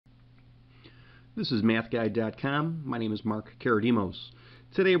This is MATHguide.com. My name is Mark Karadimos.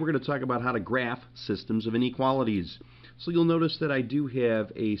 Today we're going to talk about how to graph systems of inequalities. So you'll notice that I do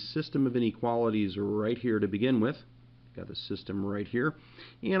have a system of inequalities right here to begin with. Got the system right here.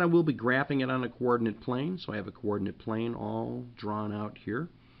 And I will be graphing it on a coordinate plane. So I have a coordinate plane all drawn out here.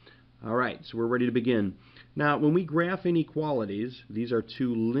 Alright, so we're ready to begin. Now when we graph inequalities, these are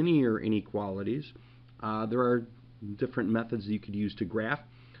two linear inequalities. There are different methods that you could use to graph.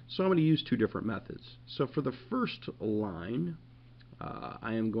 So I'm going to use two different methods. So for the first line,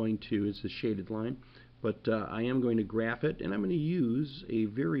 I am going to, it's a shaded line, but I am going to graph it, and I'm going to use a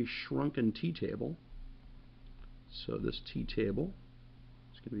very shrunken t-table. So this t-table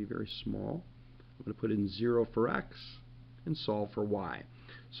is going to be very small. I'm going to put in 0 for x and solve for y.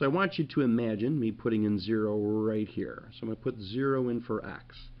 So I want you to imagine me putting in 0 right here. So I'm going to put 0 in for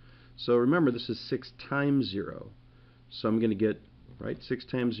x. So remember, this is 6 times 0. So I'm going to get, right, 6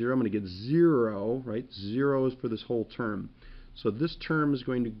 times 0, I'm going to get 0, right? 0 is for this whole term. So this term is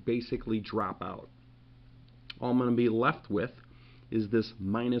going to basically drop out. All I'm going to be left with is this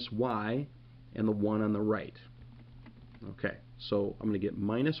minus y and the 1 on the right. Okay, so I'm going to get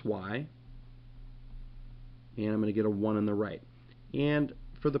minus y, and I'm going to get a 1 on the right. And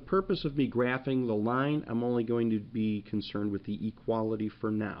for the purpose of me graphing the line, I'm only going to be concerned with the equality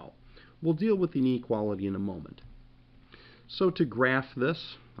for now. We'll deal with the inequality in a moment. So to graph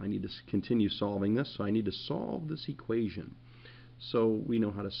this, I need to continue solving this, so I need to solve this equation. So we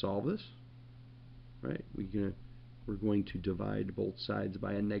know how to solve this, right? We're going to divide both sides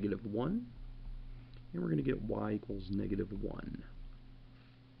by a -1, and we're going to get y equals -1.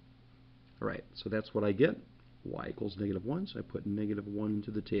 Alright, so that's what I get. Y equals -1, so I put -1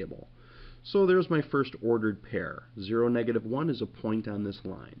 into the table. So there's my first ordered pair. 0, -1 is a point on this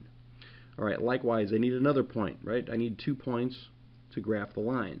line. Alright, likewise, I need another point, right? I need 2 points to graph the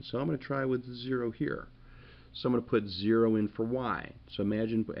line. So I'm going to try with 0 here. So I'm going to put 0 in for y. So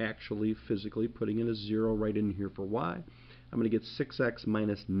imagine actually physically putting in a 0 right in here for y. I'm going to get 6x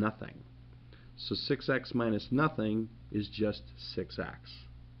minus nothing. So 6x minus nothing is just 6x.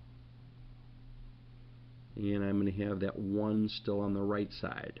 And I'm going to have that 1 still on the right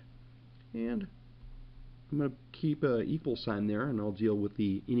side. And I'm going to keep an equal sign there, and I'll deal with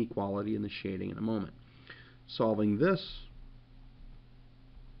the inequality and the shading in a moment. Solving this,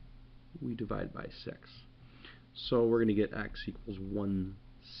 we divide by 6. So we're going to get x equals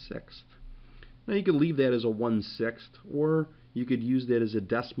 1/6. Now you could leave that as a 1/6, or you could use that as a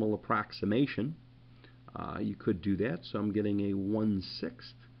decimal approximation. You could do that, so I'm getting a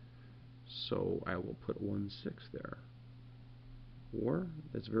 1/6. So I will put 1/6 there. Or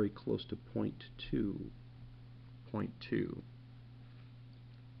that's very close to 0.2. 0.2.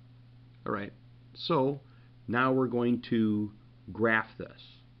 Alright, so now we're going to graph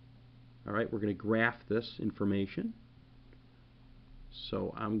this. Alright, we're going to graph this information.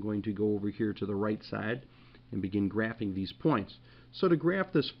 So I'm going to go over here to the right side and begin graphing these points. So to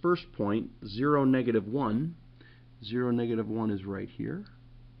graph this first point, 0, -1, 0, -1 is right here.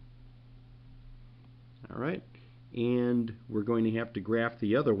 Alright, and we're going to have to graph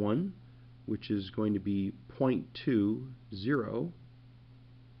the other one, which is going to be 0.20,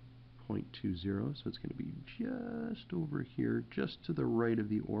 0.20, so it's going to be just over here, just to the right of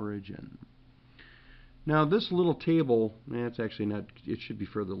the origin. Now this little table, it's actually not, it should be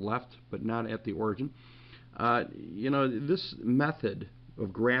further left, but not at the origin. You know, this method of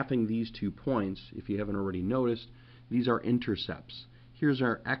graphing these 2 points, if you haven't already noticed, these are intercepts. Here's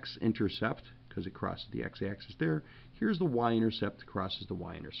our x-intercept, because it crosses the x-axis there. Here's the y-intercept, crosses the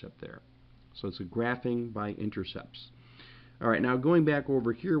y-intercept there. So it's a graphing by intercepts. Alright, now going back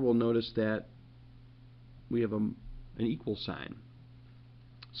over here, we'll notice that we have an equal sign.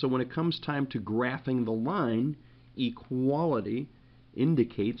 So when it comes time to graphing the line, equality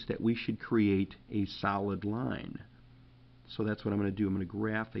indicates that we should create a solid line. So that's what I'm going to do. I'm going to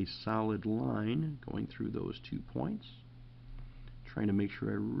graph a solid line going through those 2 points. Trying to make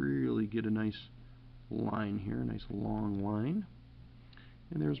sure I really get a nice line here, a nice long line.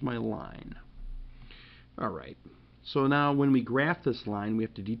 And there's my line. Alright, so now when we graph this line, we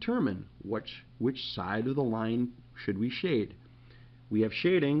have to determine which side of the line should we shade. We have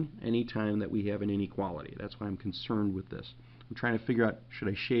shading anytime that we have an inequality. That's why I'm concerned with this. I'm trying to figure out, should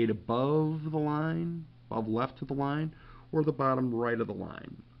I shade above the line, above left of the line, or the bottom right of the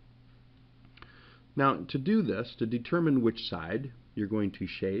line? Now to do this, to determine which side you're going to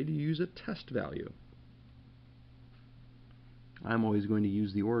shade, you use a test value. I'm always going to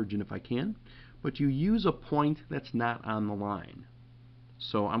use the origin if I can, but you use a point that's not on the line.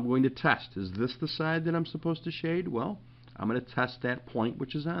 So I'm going to test, is this the side that I'm supposed to shade? Well, I'm going to test that point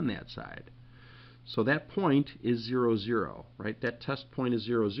which is on that side. So that point is 0, 0, right? That test point is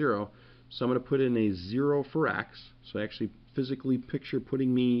 0, 0. So I'm going to put in a 0 for x. So actually physically picture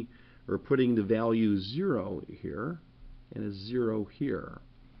putting the value 0 here and a 0 here.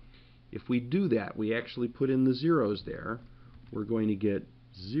 If we do that, we actually put in the zeros there. We're going to get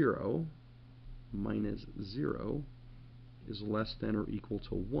 0 minus 0 is less than or equal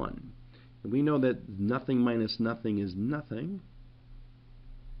to 1. And we know that nothing minus nothing is nothing.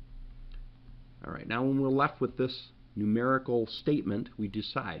 All right, now when we're left with this numerical statement, we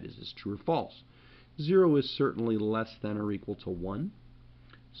decide, is this true or false? 0 is certainly less than or equal to 1,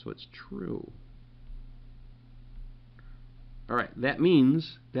 so it's true. All right, that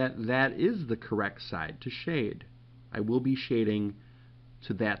means that that is the correct side to shade. I will be shading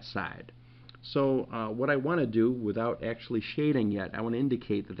to that side. So what I want to do without actually shading yet, I want to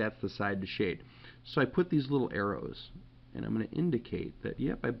indicate that that's the side to shade. So I put these little arrows, and I'm going to indicate that,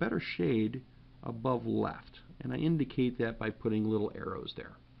 yep, I better shade above left. And I indicate that by putting little arrows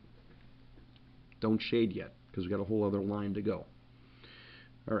there. Don't shade yet, because we've got a whole other line to go.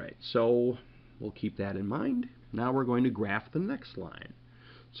 All right, so we'll keep that in mind. Now we're going to graph the next line.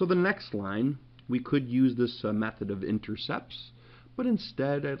 So the next line, we could use this method of intercepts, but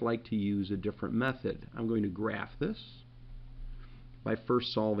instead I'd like to use a different method. I'm going to graph this by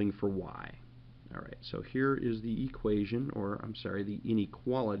first solving for y. All right, so here is the equation, or I'm sorry, the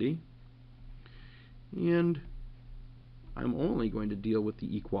inequality. And I'm only going to deal with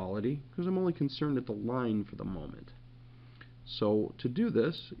the equality because I'm only concerned with the line for the moment. So to do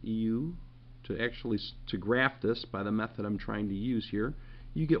this, to graph this by the method I'm trying to use here,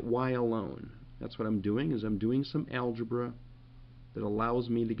 you get y alone. That's what I'm doing, is I'm doing some algebra that allows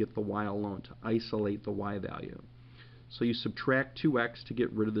me to get the y alone, to isolate the y value. So you subtract 2x to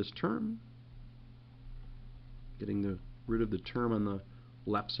get rid of this term, getting rid of the term on the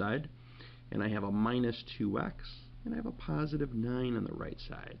left side, and I have a minus 2x, and I have a positive 9 on the right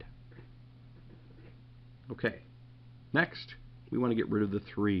side. Okay, next we want to get rid of the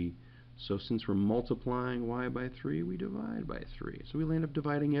 3. So since we're multiplying y by 3, we divide by 3. So we'll end up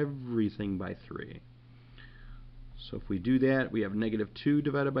dividing everything by 3. So if we do that, we have negative 2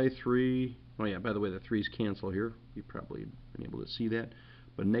 divided by 3. Oh yeah, by the way, the 3's cancel here. You've probably been able to see that.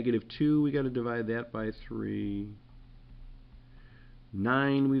 But negative 2, we got to divide that by 3.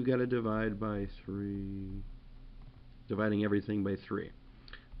 9, we've got to divide by 3. Dividing everything by 3.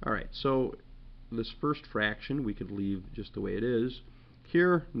 All right, so this first fraction we could leave just the way it is.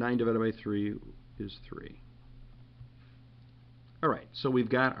 Here, 9 divided by 3 is 3. All right, so we've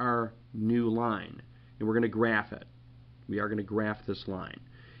got our new line, and we're going to graph it. We are going to graph this line.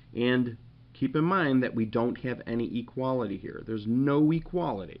 And keep in mind that we don't have any equality here. There's no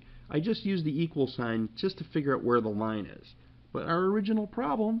equality. I just used the equal sign just to figure out where the line is. But our original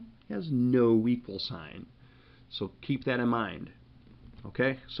problem has no equal sign. So keep that in mind.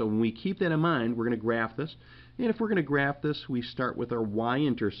 Okay, so when we keep that in mind, we're going to graph this. And if we're going to graph this, we start with our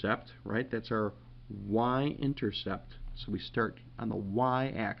y-intercept, right? That's our y-intercept. So we start on the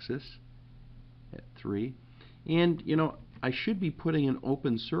y-axis at 3. And, you know, I should be putting an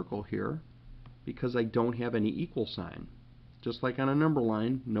open circle here because I don't have any equal sign. Just like on a number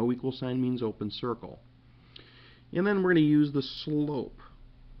line, no equal sign means open circle. And then we're going to use the slope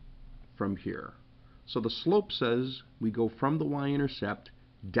from here. So the slope says we go from the y-intercept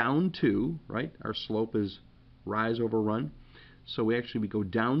down 2, right? Our slope is rise over run. So we go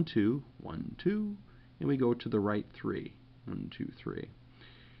down 2, 1, 2, and we go to the right 3, 1, 2, 3.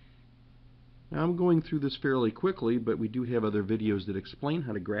 Now I'm going through this fairly quickly, but we do have other videos that explain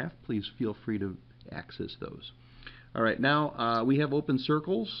how to graph. Please feel free to access those. All right, now we have open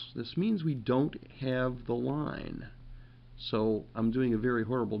circles. This means we don't have the line. So I'm doing a very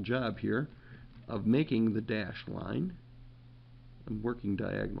horrible job here of making the dashed line. I'm working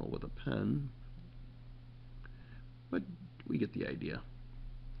diagonal with a pen, but we get the idea.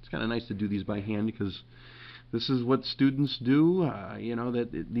 It's kind of nice to do these by hand because this is what students do. You know,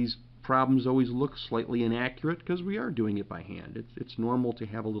 these problems always look slightly inaccurate because we are doing it by hand. It's normal to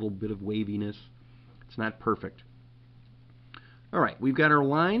have a little bit of waviness. It's not perfect. All right, we've got our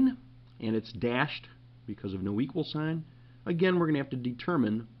line, and it's dashed because of no equal sign. Again, we're going to have to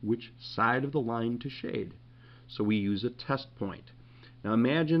determine which side of the line to shade. So we use a test point. Now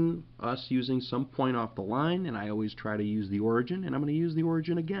imagine us using some point off the line, and I always try to use the origin, and I'm going to use the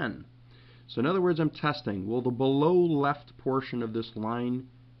origin again. So in other words, I'm testing, will the below left portion of this line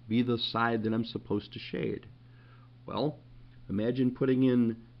be the side that I'm supposed to shade? Well, imagine putting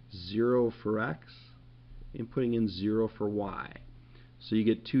in 0 for x and putting in 0 for y. So you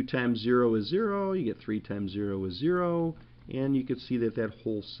get 2 times 0 is 0, you get 3 times 0 is 0, and you can see that that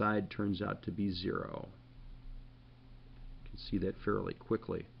whole side turns out to be 0. You can see that fairly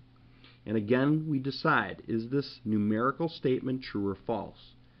quickly. And again, we decide, is this numerical statement true or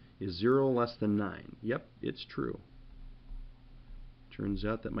false? Is 0 less than 9? Yep, it's true. Turns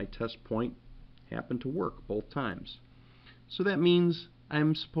out that my test point happened to work both times. So that means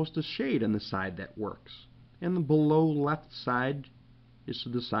I'm supposed to shade on the side that works. And the below left side is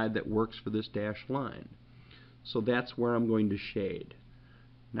the side that works for this dashed line. So that's where I'm going to shade.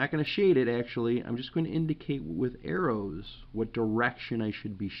 I'm not going to shade it actually, I'm just going to indicate with arrows what direction I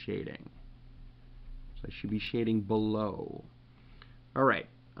should be shading. So I should be shading below. Alright,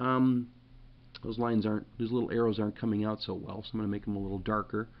 those little arrows aren't coming out so well, so I'm going to make them a little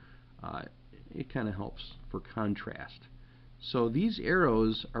darker. It kind of helps for contrast. So these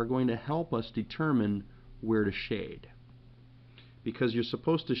arrows are going to help us determine where to shade, because you're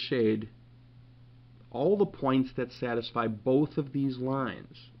supposed to shade all the points that satisfy both of these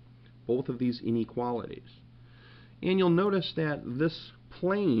lines, both of these inequalities. And you'll notice that this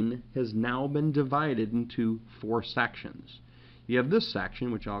plane has now been divided into 4 sections. You have this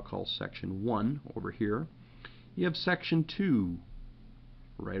section, which I'll call section 1 over here. You have section 2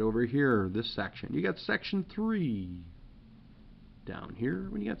 right over here, this section. You got section 3 down here,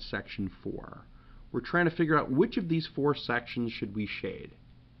 and you got section 4. We're trying to figure out which of these 4 sections should we shade.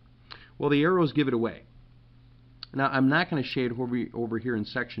 Well, the arrows give it away. Now, I'm not going to shade over here in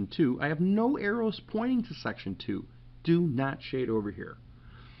section 2. I have no arrows pointing to section 2. Do not shade over here.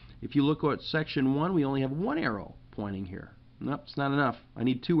 If you look at section 1, we only have 1 arrow pointing here. Nope, it's not enough. I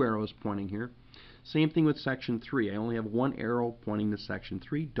need 2 arrows pointing here. Same thing with section 3. I only have 1 arrow pointing to section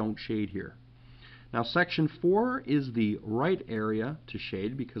 3. Don't shade here. Now, section 4 is the right area to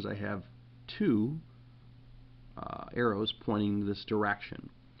shade because I have 2 arrows pointing this direction.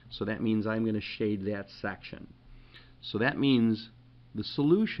 So that means I'm going to shade that section. So that means the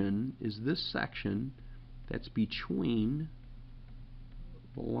solution is this section that's between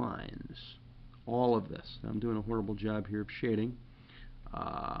the lines. All of this. Now, I'm doing a horrible job here of shading.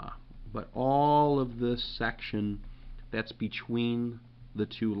 But all of this section that's between the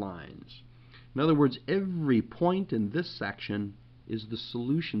 2 lines. In other words, every point in this section is the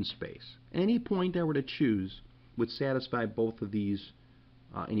solution space. Any point I were to choose would satisfy both of these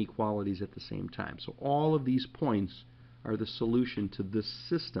inequalities at the same time. So all of these points are the solution to this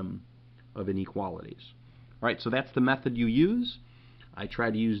system of inequalities. Alright, so that's the method you use. I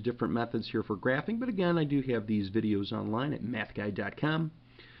try to use different methods here for graphing, but again, I do have these videos online at MATHguide.com.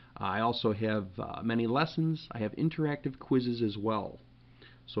 I also have many lessons. I have interactive quizzes as well.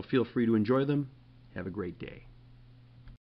 So feel free to enjoy them. Have a great day.